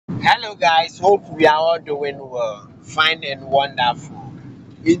Hello guys, hope we are all doing well, fine and wonderful.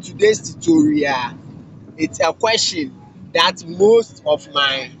 In today's tutorial, it's a question that most of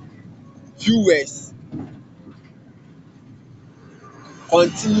my viewers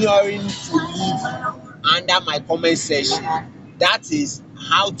continuing to leave under my comment section. That is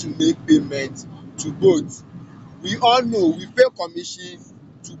how to make payment to both. We all know we pay commission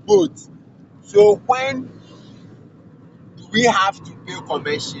to both. So when do we have to pay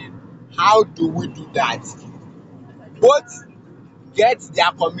commission? How do we do that? Both get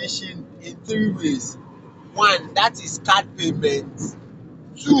their commission in three ways. One, that is card payment.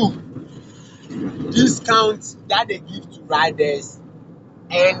 Two, discount that they give to riders.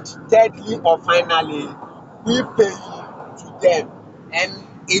 And thirdly or finally, we pay to them. And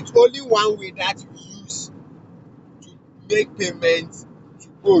it's only one way that we use to make payment to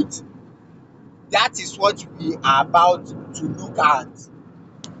both. That is what we are about to look at.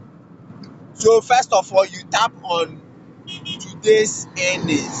 So first of all, you tap on today's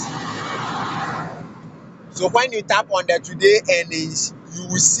earnings. So when you tap on the today earnings, you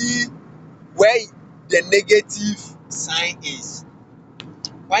will see where the negative sign is.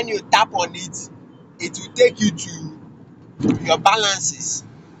 When you tap on it, it will take you to your balances.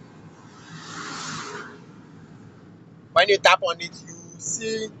 When you tap on it, you will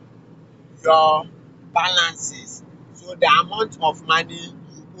see your balances. So the amount of money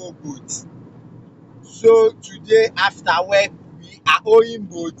you owe both. So today after work, we are owing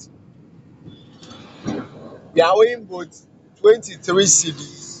both 23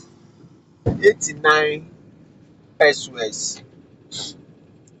 cedis, 89 pesos.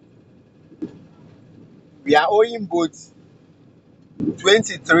 We are owing both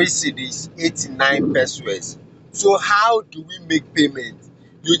 23 cedis, 89 pesos. So how do we make payment?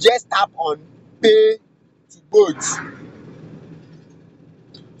 You just tap on pay to both.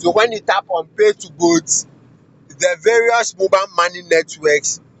 So when you tap on pay to both, the various mobile money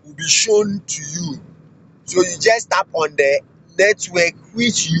networks will be shown to you. So you just tap on the network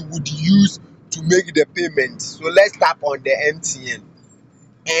which you would use to make the payment. So let's tap on the MTN,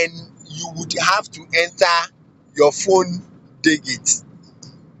 and you would have to enter your phone digit.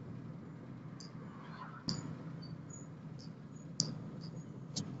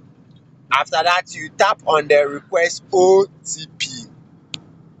 After that, you tap on the request OTP.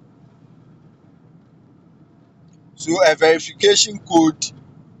 So a verification code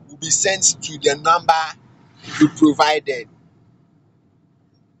will be sent to the number you provided,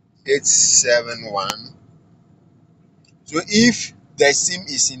 871. So if the SIM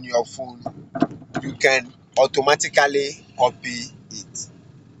is in your phone, you can automatically copy it,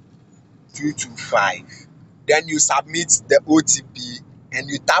 225. Then you submit the OTP and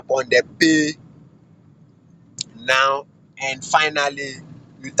you tap on the pay now, and finally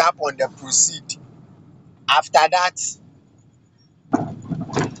you tap on the proceed. After that,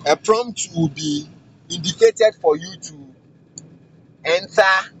 a prompt will be indicated for you to enter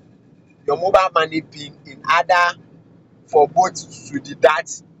your mobile money pin in order for both to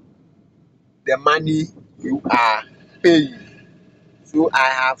deduct the money you are paying. So I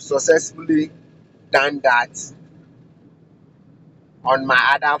have successfully done that on my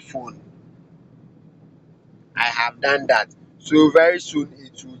other phone. I have done that. So very soon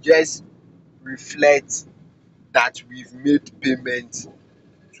it will just reflect that we've made payment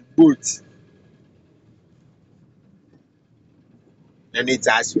to both, and it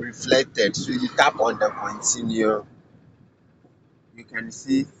has reflected. So you tap on the continue, you can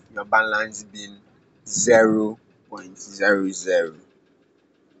see your balance being 0.00.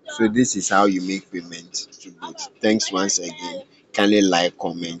 So this is how you make payment to both. Thanks once again. Kindly like,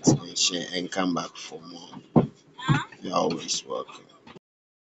 comment and share, and come back for more. You're always welcome.